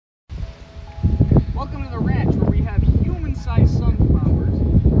Welcome to the ranch where we have human-sized sunflowers.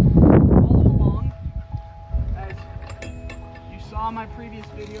 Follow along as you saw in my previous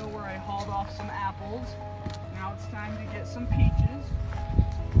video where I hauled off some apples. Now it's time to get some peaches.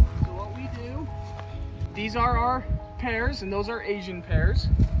 So what we do, these are our pears and those are Asian pears.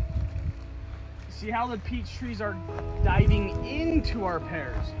 See how the peach trees are diving into our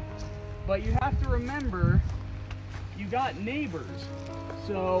pears. But you have to remember, you got neighbors.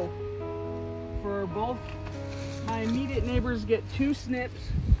 So for both my immediate neighbors get 2 snips,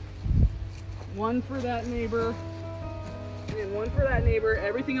 one for that neighbor and one for that neighbor.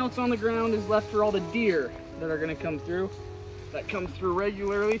 Everything else on the ground is left for all the deer that are gonna come through, that come through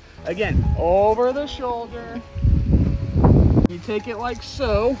regularly. Again, over the shoulder. You take it like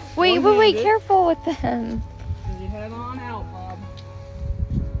so. Wait, careful with them. And you head on out, Bob.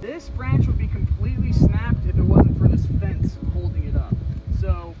 This branch would be completely snapped if it wasn't for this fence holding it up.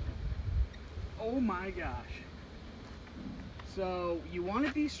 So, oh my gosh. So you want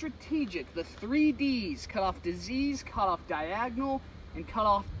to be strategic. The 3 Ds, cut off disease, cut off diagonal, and cut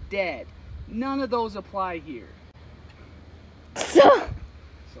off dead. None of those apply here. So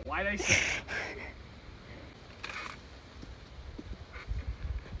why'd I say?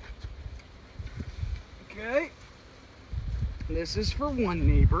 Okay. This is for one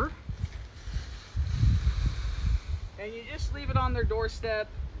neighbor. And you just leave it on their doorstep,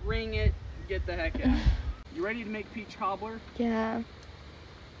 ring it, get the heck out. You ready to make peach cobbler? Yeah.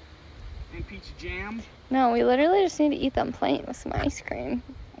 And peach jam? No, we literally just need to eat them plain with some ice cream.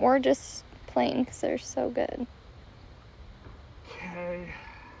 Or just plain because they're so good. Okay.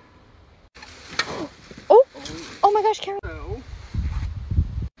 Oh! Oh my gosh, Karen. So,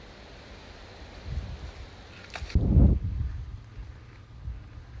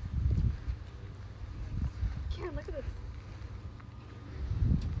 Karen, look at this.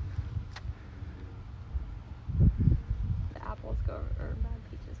 The apples go, or bad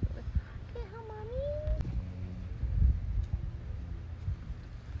peaches go with. Okay, how mommy?